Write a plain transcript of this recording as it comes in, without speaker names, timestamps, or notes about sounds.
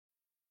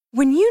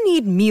When you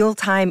need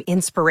mealtime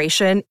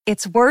inspiration,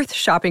 it's worth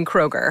shopping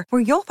Kroger,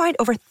 where you'll find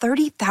over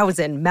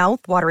 30,000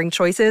 mouth-watering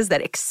choices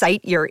that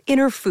excite your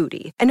inner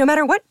foodie. And no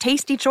matter what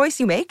tasty choice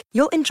you make,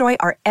 you'll enjoy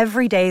our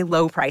everyday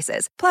low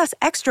prices, plus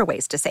extra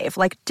ways to save,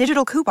 like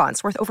digital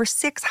coupons worth over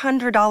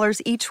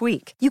 $600 each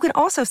week. You can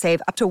also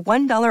save up to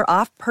 $1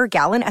 off per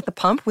gallon at the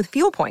pump with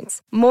fuel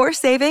points. More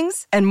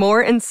savings and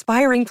more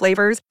inspiring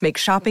flavors make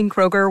shopping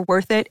Kroger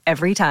worth it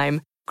every time.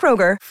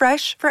 Kroger,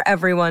 fresh for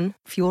everyone.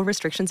 Fuel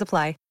restrictions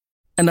apply.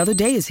 Another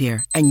day is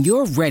here, and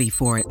you're ready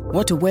for it.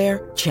 What to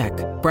wear? Check.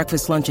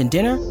 Breakfast, lunch, and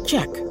dinner?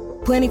 Check.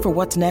 Planning for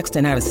what's next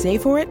and how to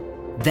save for it?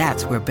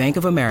 That's where Bank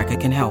of America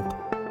can help.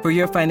 For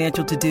your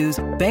financial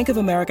to-dos, Bank of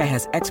America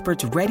has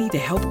experts ready to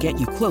help get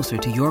you closer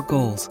to your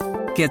goals.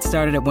 Get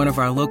started at one of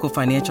our local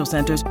financial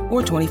centers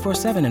or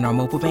 24/7 in our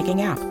mobile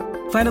banking app.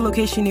 Find a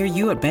location near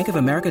you at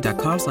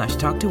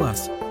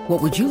bankofamerica.com/talktous.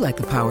 What would you like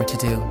the power to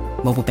do?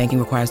 Mobile banking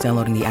requires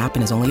downloading the app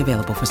and is only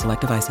available for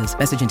select devices.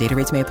 Message and data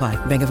rates may apply.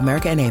 Bank of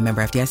America N.A.,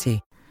 member FDIC.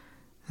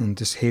 And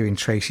just hearing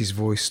Tracy's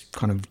voice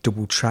kind of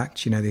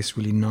double-tracked, this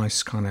really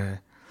nice kind of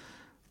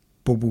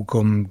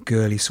bubblegum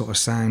girly sort of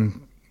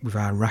sound with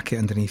our racket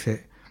underneath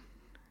it,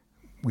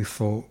 we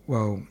thought,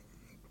 well,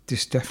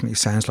 this definitely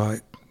sounds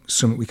like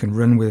something we can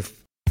run with.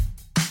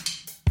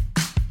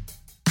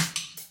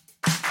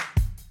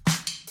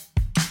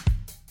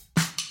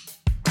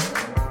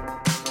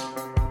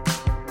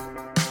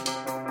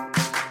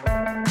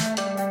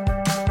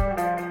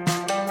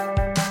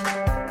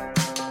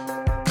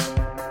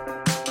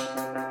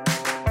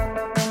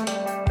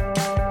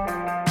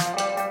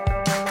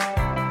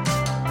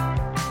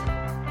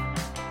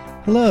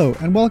 Hello,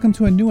 and welcome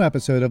to a new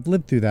episode of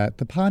Live Through That,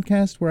 the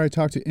podcast where I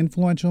talk to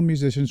influential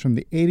musicians from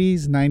the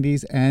 80s,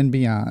 90s, and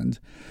beyond.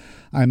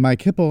 I'm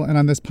Mike Hipple, and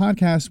on this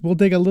podcast, we'll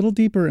dig a little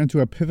deeper into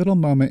a pivotal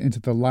moment into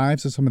the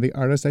lives of some of the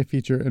artists I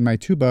feature in my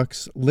two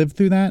books, Live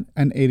Through That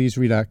and 80s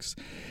Redux,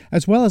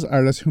 as well as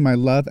artists whom I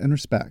love and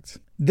respect.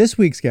 This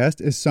week's guest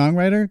is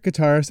songwriter,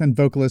 guitarist, and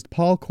vocalist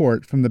Paul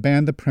Court from the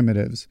band The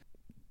Primitives.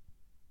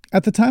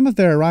 At the time of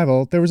their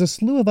arrival, there was a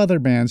slew of other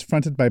bands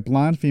fronted by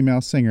blonde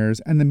female singers,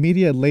 and the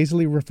media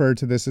lazily referred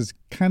to this as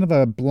kind of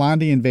a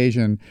Blondie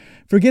invasion,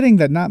 forgetting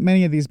that not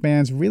many of these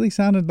bands really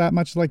sounded that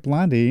much like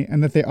Blondie,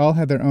 and that they all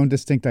had their own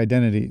distinct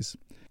identities.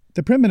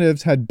 The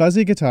Primitives had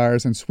buzzy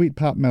guitars and sweet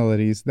pop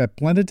melodies that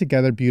blended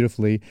together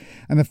beautifully,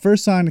 and the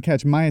first song to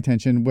catch my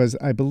attention was,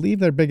 I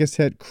believe, their biggest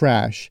hit,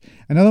 Crash,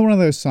 another one of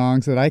those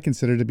songs that I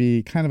consider to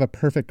be kind of a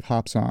perfect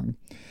pop song.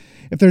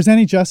 If there's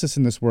any justice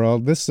in this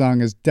world, this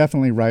song is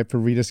definitely ripe for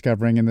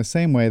rediscovering in the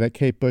same way that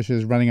Kate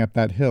Bush's Running Up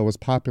That Hill was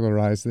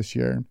popularized this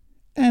year.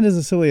 And as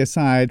a silly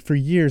aside, for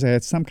years I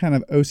had some kind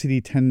of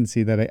OCD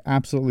tendency that I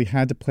absolutely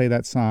had to play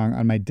that song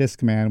on my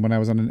Discman when I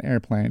was on an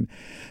airplane.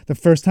 The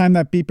first time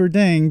that beeper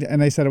dinged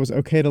and they said it was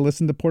okay to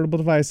listen to portable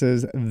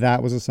devices,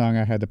 that was a song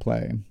I had to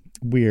play.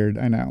 Weird,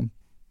 I know.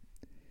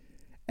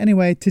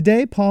 Anyway,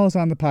 today Paul is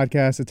on the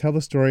podcast to tell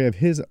the story of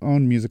his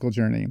own musical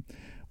journey.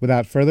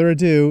 Without further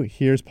ado,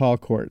 here's Paul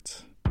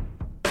Court.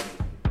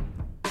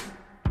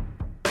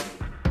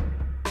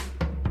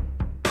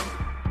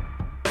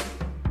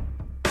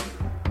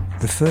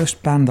 The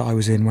first band that I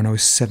was in when I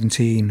was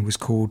 17 was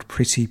called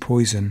Pretty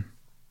Poison,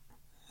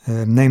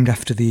 named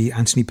after the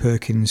Anthony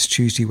Perkins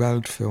Tuesday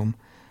Weld film.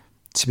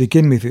 To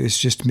begin with, it was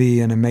just me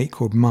and a mate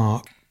called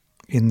Mark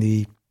in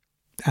the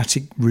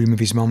attic room of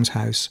his mum's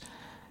house,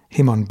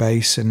 him on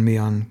bass and me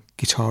on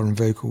guitar and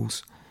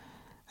vocals.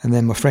 And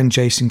then my friend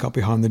Jason got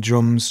behind the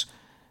drums.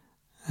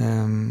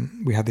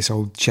 We had this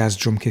old jazz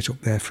drum kit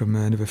up there from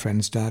another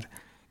friend's dad.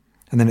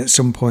 And then at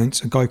some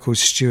point, a guy called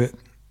Stuart,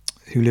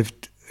 who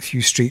lived a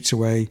few streets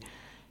away,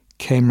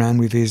 came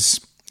round with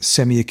his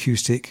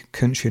semi-acoustic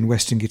country and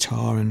western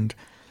guitar and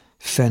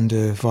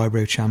Fender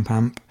Vibro Champ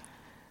amp.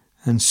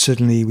 And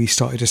suddenly we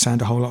started to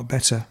sound a whole lot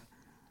better.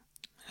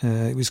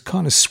 It was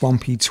kind of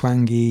swampy,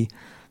 twangy,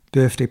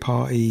 birthday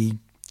party,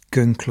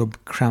 gun club,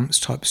 cramps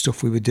type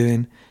stuff we were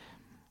doing.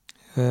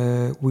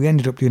 We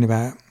ended up doing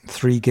about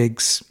 3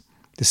 gigs.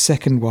 The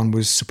second one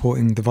was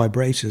supporting the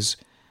Vibrators,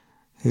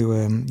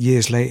 who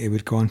years later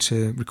would go on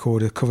to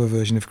record a cover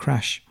version of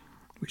Crash,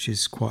 which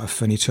is quite a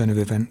funny turn of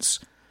events.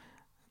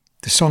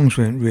 The songs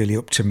weren't really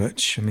up to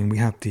much. I mean, we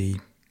had the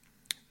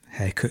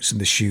haircuts and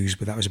the shoes,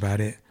 but that was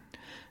about it.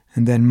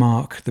 And then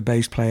Mark, the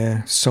bass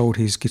player, sold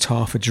his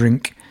guitar for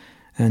drink,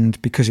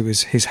 and because it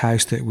was his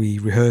house that we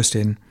rehearsed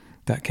in,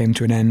 that came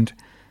to an end.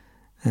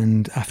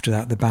 And after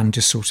that, the band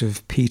just sort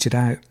of petered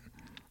out.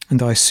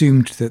 And I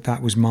assumed that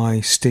that was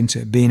my stint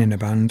at being in a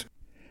band.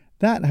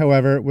 That,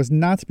 however, was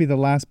not to be the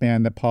last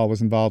band that Paul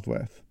was involved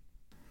with.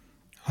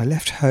 I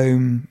left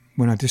home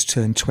when I just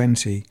turned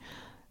 20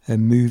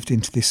 and moved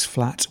into this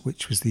flat,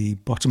 which was the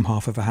bottom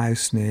half of a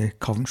house near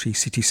Coventry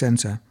city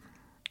centre.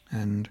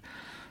 And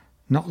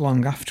not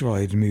long after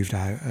I'd moved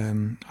out,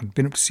 I'd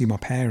been up to see my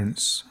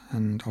parents,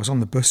 and I was on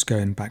the bus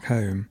going back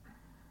home.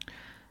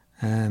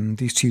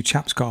 These 2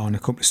 chaps got on a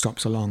couple of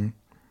stops along,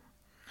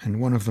 and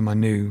one of them I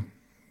knew,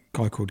 a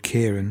guy called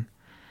Kieran,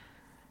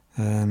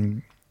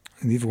 and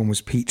the other one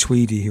was Pete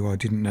Tweedy, who I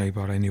didn't know,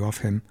 but I knew of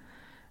him.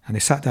 And they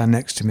sat down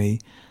next to me,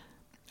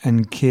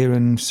 and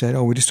Kieran said,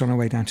 "Oh, we're just on our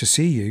way down to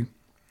see you."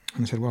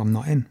 And I said, "Well, I'm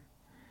not in."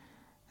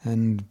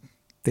 And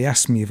they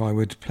asked me if I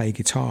would play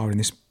guitar in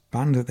this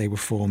band that they were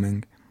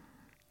forming.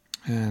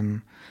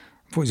 I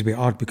thought it was a bit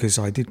odd because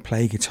I did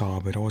play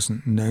guitar, but I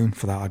wasn't known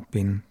for that. I'd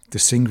been the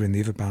singer in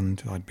the other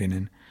band I'd been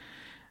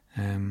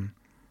in.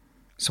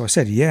 So I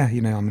said, yeah,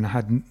 I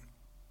had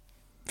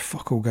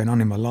fuck all going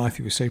on in my life.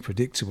 It was so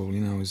predictable,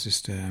 I was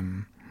just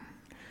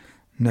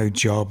no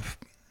job,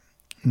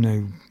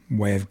 no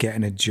way of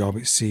getting a job,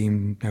 it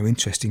seemed, no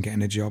interest in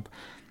getting a job.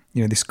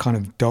 This kind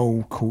of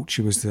dole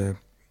culture was the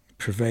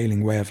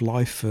prevailing way of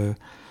life for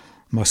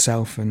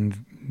myself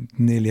and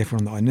nearly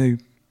everyone that I knew.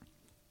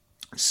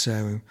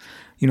 So,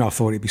 I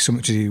thought it'd be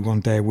something to do one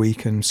day a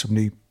week and some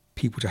new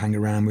people to hang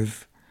around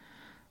with.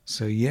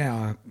 So,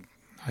 yeah,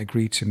 I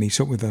agreed to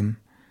meet up with them.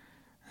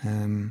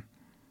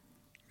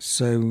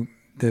 So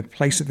the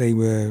place that they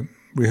were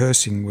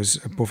rehearsing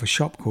was above a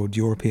shop called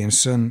European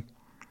Sun,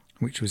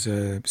 which was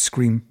a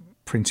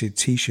screen-printed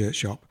T-shirt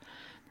shop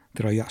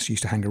that I actually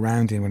used to hang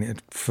around in when it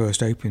had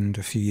first opened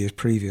a few years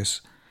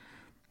previous.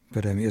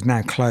 But it is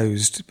now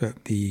closed,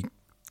 but the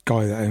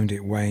guy that owned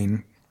it,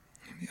 Wayne,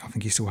 I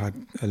think he still had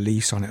a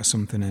lease on it or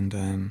something,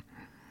 and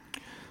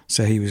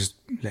so he was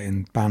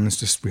letting bands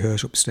just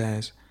rehearse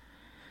upstairs.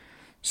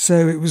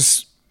 So it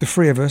was the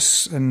three of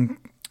us, and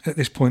at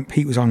this point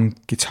Pete was on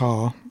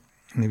guitar,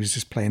 and he was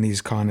just playing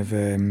these kind of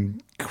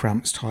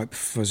Cramps type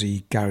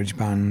fuzzy garage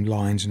band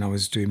lines, and I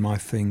was doing my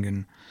thing,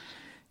 and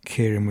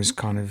Kieran was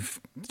kind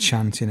of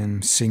chanting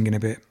and singing a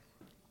bit.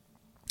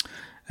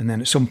 And then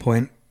at some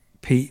point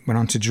Pete went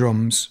on to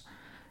drums,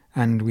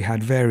 and we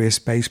had various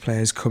bass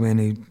players come in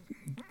who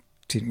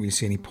didn't really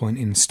see any point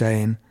in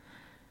staying.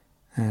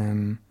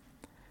 And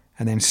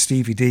then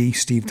Steve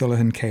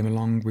Dullahan came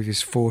along with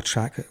his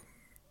 4-track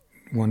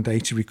one day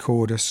to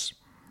record us,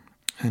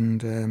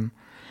 and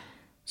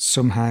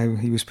somehow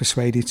he was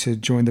persuaded to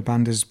join the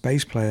band as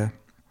bass player.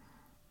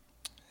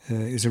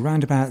 It was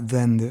around about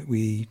then that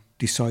we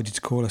decided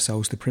to call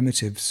ourselves the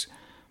Primitives,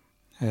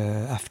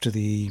 after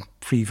the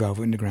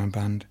pre-Velvet Underground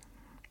band.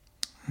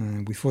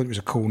 We thought it was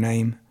a cool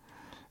name,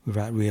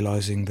 without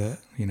realising that,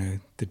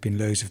 there'd been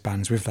loads of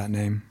bands with that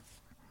name.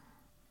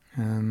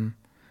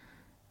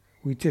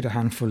 We did a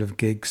handful of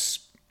gigs,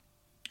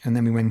 and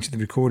then we went into the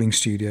recording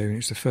studio, and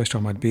it's the first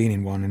time I'd been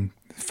in one, and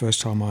the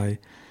first time I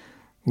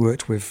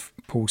worked with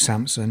Paul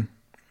Sampson,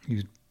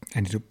 who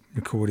ended up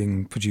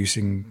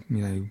producing,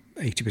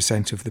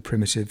 80% of the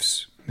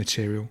Primitives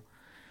material.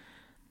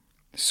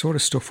 The sort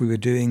of stuff we were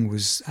doing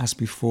was, as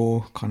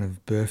before, kind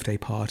of birthday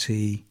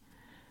party,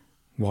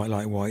 White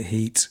Light, White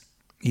Heat,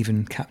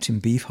 even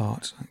Captain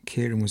Beefheart.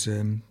 Kieran was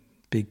a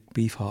big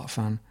Beefheart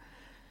fan.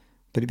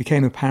 But it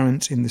became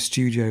apparent in the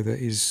studio that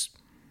his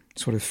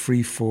sort of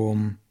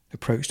free-form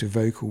approach to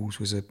vocals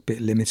was a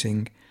bit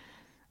limiting.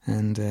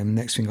 And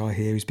next thing I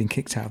hear, he's been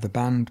kicked out of the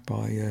band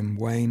by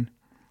Wayne,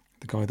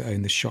 the guy that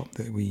owned the shop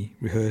that we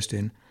rehearsed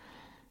in,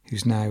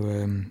 who's now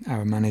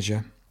our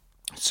manager.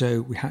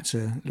 So we had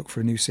to look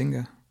for a new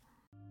singer.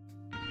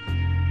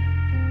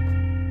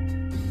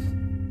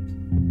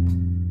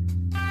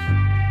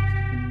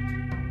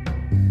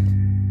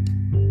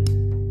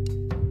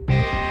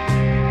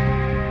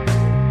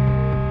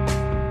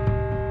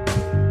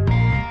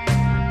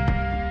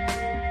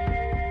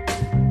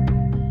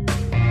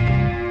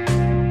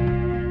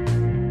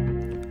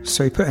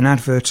 So he put an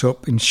advert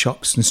up in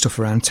shops and stuff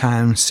around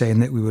town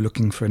saying that we were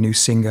looking for a new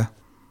singer.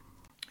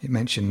 It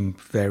mentioned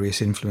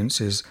various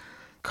influences,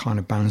 kind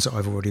of bands that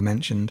I've already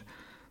mentioned.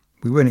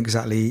 We weren't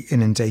exactly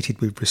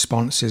inundated with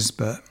responses,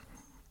 but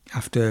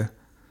after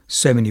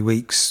so many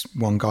weeks,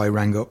 one guy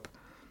rang up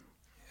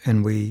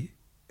and we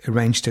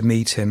arranged to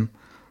meet him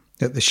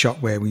at the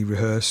shop where we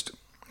rehearsed.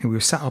 And we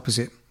were sat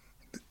opposite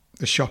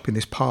the shop in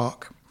this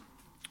park,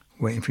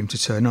 waiting for him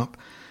to turn up.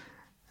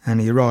 And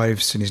he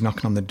arrives and he's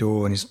knocking on the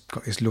door, and he's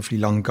got this lovely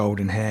long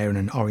golden hair and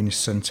an orange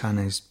suntan,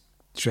 and he's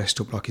dressed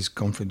up like he's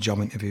gone for a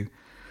job interview.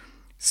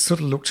 Sort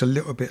of looked a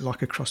little bit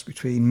like a cross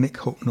between Mick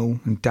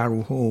Hucknall and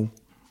Daryl Hall.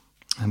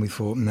 And we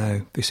thought,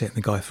 no, this ain't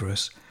the guy for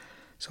us.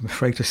 So I'm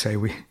afraid to say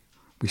we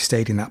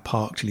stayed in that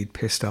park till he'd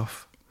pissed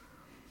off.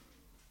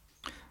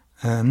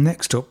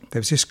 Next up, there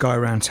was this guy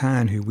around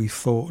town who we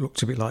thought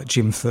looked a bit like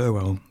Jim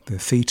Thirlwell, the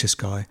Fetus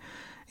guy.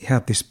 He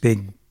had this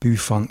big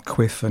bouffant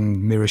quiff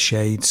and mirror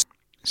shades.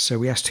 So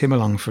we asked him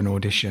along for an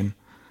audition.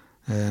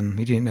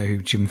 He didn't know who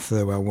Jim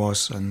Thirlwell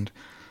was, and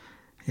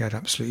he had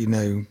absolutely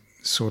no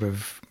sort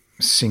of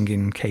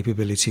singing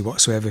capability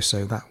whatsoever,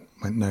 so that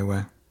went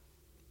nowhere.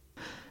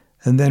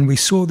 And then we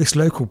saw this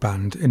local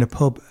band in a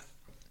pub.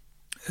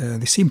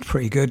 They seemed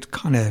pretty good,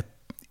 kind of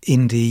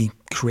indie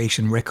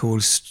Creation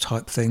Records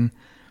type thing.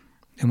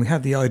 And we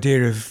had the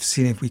idea of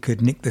seeing if we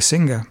could nick the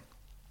singer.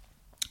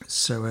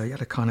 So he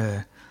had a kind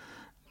of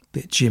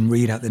bit Jim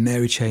Reed out the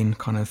Mary Chain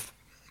kind of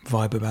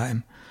vibe about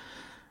him.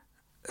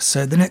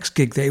 So the next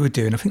gig they were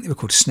doing, I think they were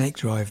called Snake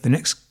Drive, the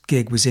next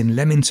gig was in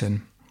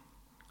Leamington.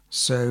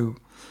 So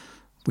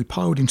we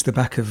piled into the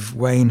back of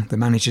Wayne, the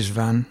manager's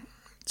van,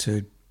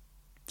 to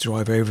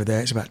drive over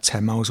there. It's about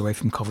 10 miles away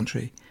from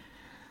Coventry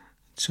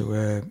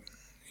to,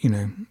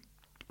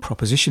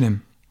 proposition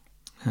him.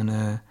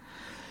 And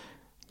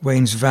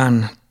Wayne's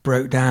van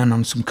broke down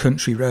on some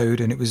country road,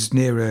 and it was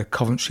nearer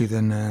Coventry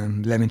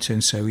than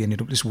Leamington, so we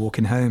ended up just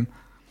walking home.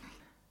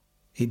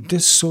 It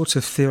does sort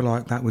of feel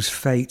like that was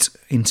fate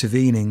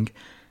intervening,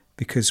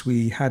 because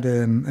we had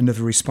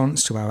another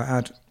response to our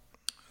ad,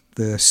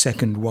 the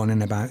second one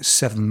in about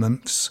 7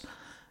 months,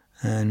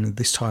 and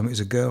this time it was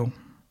a girl.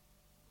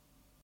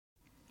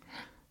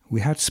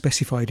 We had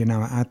specified in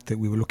our ad that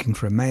we were looking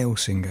for a male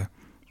singer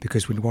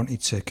because we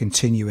wanted to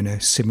continue in a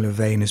similar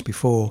vein as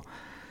before.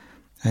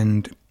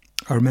 And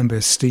I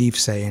remember Steve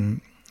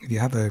saying, if you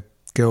have a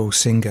girl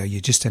singer,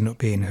 you just end up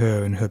being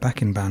her and her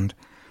backing band,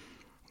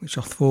 which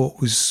I thought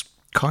was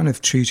kind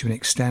of true to an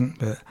extent.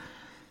 But,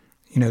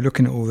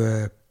 looking at all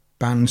the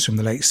bands from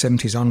the late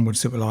 70s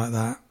onwards that were like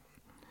that,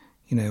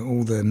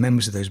 all the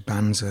members of those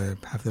bands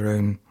have their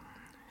own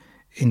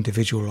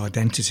individual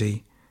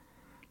identity.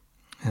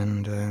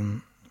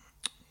 And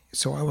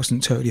so I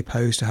wasn't totally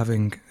opposed to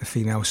having a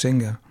female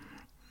singer.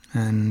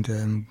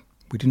 And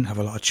we didn't have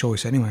a lot of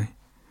choice anyway.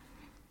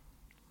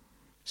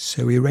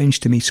 So we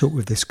arranged to meet up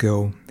with this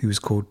girl who was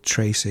called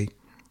Tracy.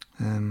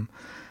 I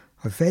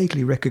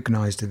vaguely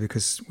recognised her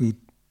because we'd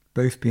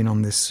both been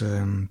on this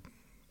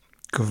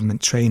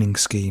government training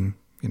scheme,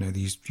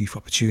 these youth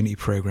opportunity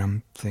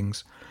programme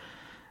things,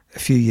 a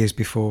few years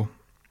before,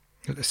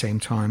 at the same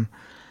time.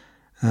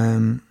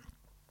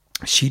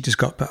 She just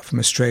got back from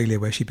Australia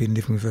where she'd been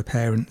living with her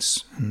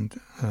parents, and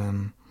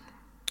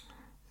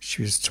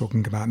she was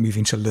talking about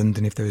moving to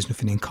London if there was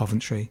nothing in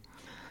Coventry.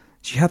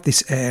 She had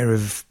this air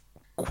of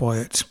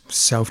quiet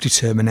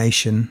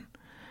self-determination,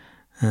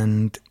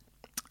 and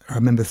I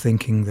remember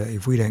thinking that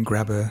if we don't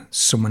grab her,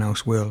 someone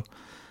else will.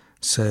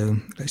 So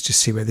let's just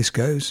see where this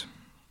goes.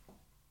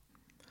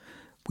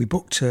 We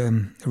booked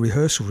a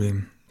rehearsal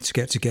room to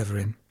get together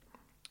in,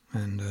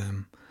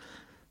 and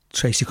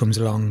Tracy comes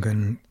along,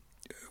 and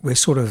we're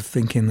sort of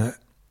thinking that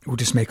we'll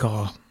just make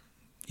our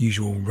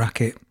usual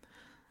racket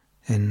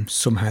and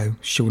somehow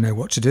she'll know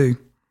what to do.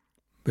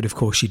 But of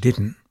course she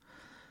didn't.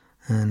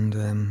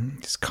 And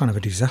it's kind of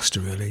a disaster,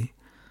 really.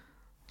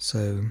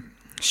 So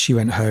she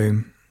went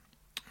home,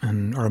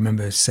 and I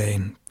remember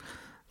saying,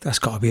 that's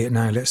got to be it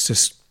now. Let's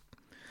just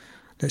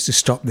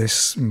stop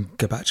this and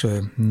go back to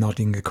a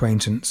nodding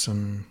acquaintance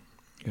and,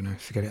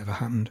 forget it ever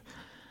happened.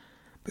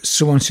 But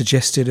someone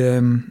suggested,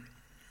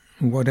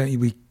 why don't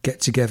we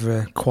get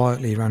together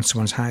quietly around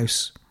someone's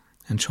house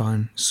and try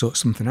and sort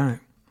something out?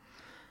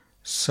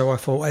 So I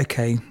thought,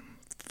 okay,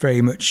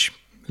 very much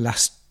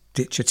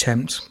last-ditch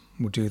attempt,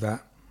 we'll do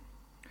that.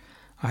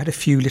 I had a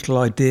few little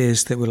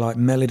ideas that were like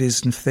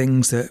melodies and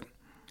things that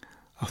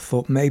I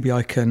thought maybe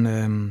I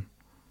can,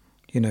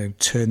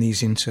 turn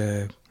these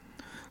into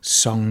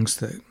songs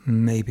that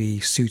may be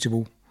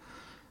suitable.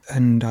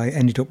 And I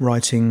ended up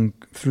writing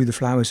Through the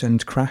Flowers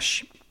and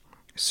Crash.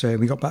 So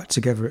we got back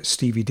together at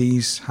Stevie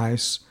D's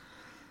house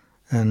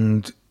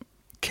and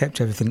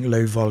kept everything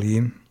low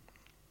volume.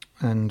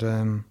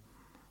 And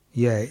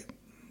it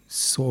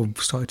sort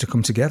of started to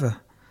come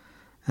together.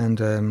 And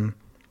a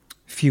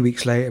few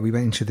weeks later, we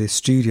went into the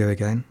studio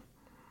again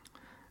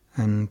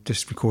and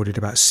just recorded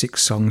about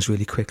 6 songs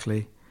really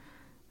quickly.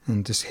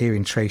 And just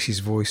hearing Tracy's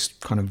voice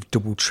kind of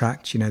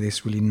double-tracked,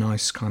 this really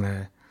nice kind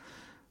of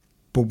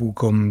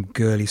bubblegum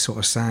girly sort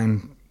of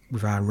sound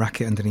with our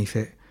racket underneath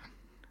it.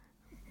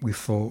 We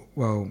thought,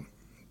 well,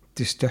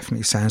 this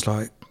definitely sounds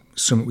like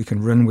something we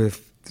can run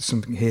with. There's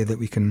something here that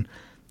we can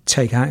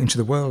take out into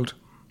the world.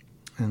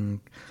 And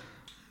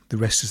the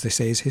rest, as they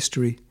say, is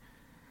history.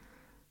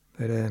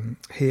 But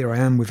here I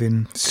am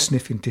within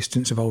sniffing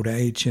distance of old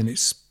age, and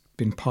it's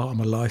been part of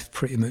my life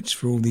pretty much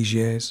for all these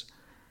years,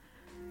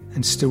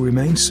 and still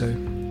remains so.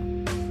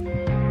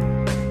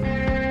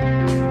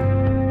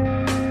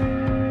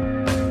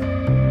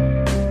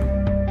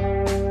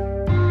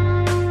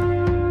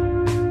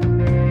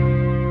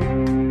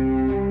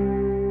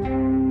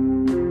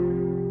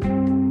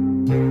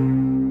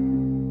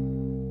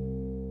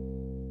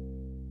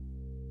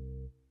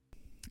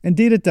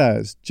 Indeed it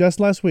does. Just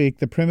last week,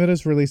 the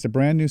Primitives released a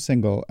brand new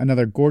single,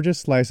 another gorgeous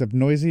slice of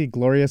noisy,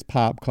 glorious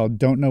pop called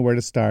Don't Know Where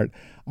to Start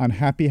on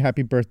Happy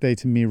Happy Birthday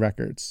to Me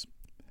Records.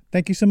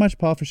 Thank you so much,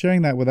 Paul, for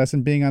sharing that with us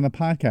and being on the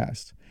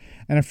podcast.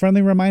 And a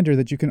friendly reminder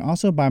that you can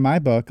also buy my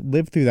book,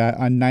 Live Through That,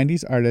 on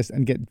 90s Artists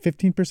and get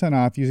 15%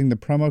 off using the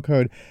promo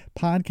code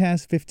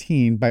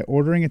PODCAST15 by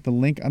ordering at the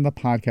link on the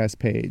podcast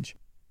page.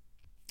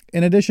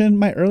 In addition,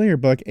 my earlier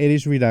book,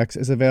 80s Redux,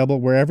 is available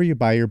wherever you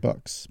buy your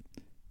books.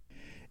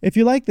 If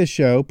you like this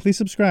show, please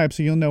subscribe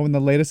so you'll know when the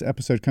latest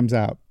episode comes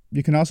out.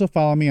 You can also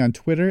follow me on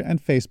Twitter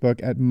and Facebook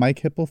at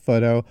Mike Hipple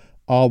Photo,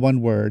 all one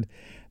word.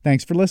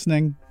 Thanks for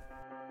listening.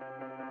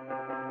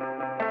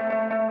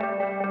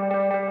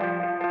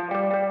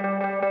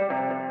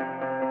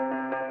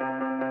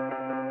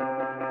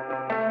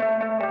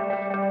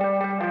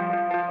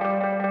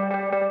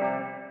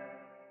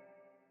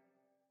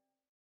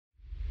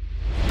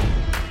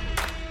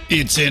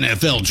 It's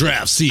NFL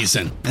draft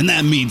season, and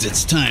that means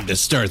it's time to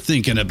start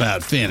thinking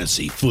about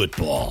fantasy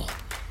football.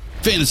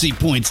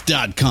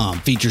 FantasyPoints.com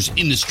features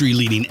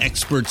industry-leading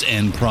experts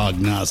and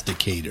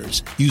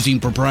prognosticators using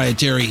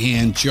proprietary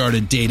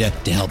hand-charted data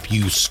to help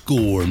you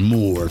score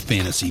more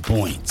fantasy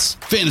points.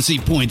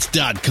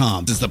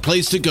 FantasyPoints.com is the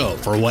place to go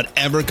for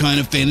whatever kind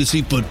of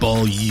fantasy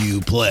football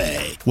you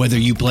play. Whether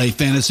you play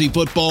fantasy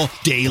football,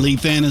 daily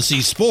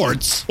fantasy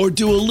sports, or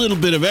do a little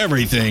bit of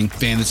everything,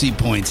 Fantasy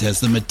Points has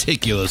the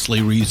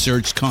meticulously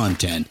researched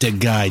content to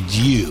guide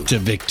you to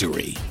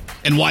victory.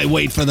 And why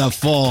wait for the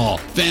fall?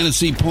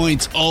 Fantasy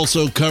Points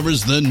also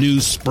covers the new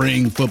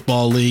spring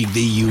football league,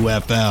 the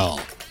UFL.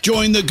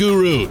 Join the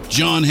guru,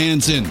 John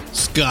Hansen,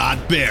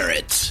 Scott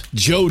Barrett,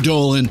 Joe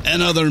Dolan,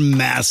 and other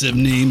massive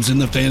names in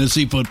the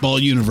fantasy football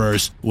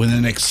universe with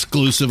an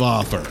exclusive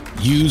offer.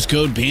 Use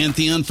code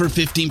Pantheon for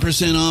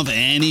 15% off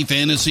any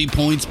Fantasy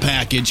Points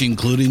package,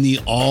 including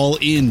the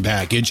all-in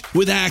package,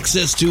 with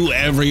access to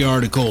every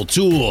article,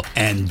 tool,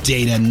 and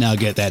data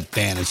nugget that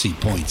Fantasy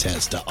Points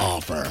has to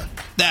offer.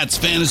 That's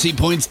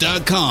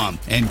FantasyPoints.com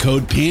and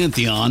code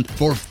Pantheon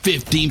for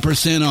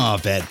 15%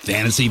 off at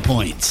Fantasy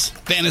Points.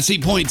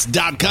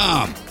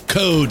 FantasyPoints.com,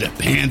 code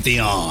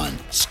Pantheon.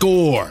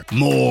 Score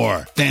more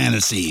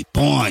fantasy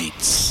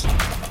points.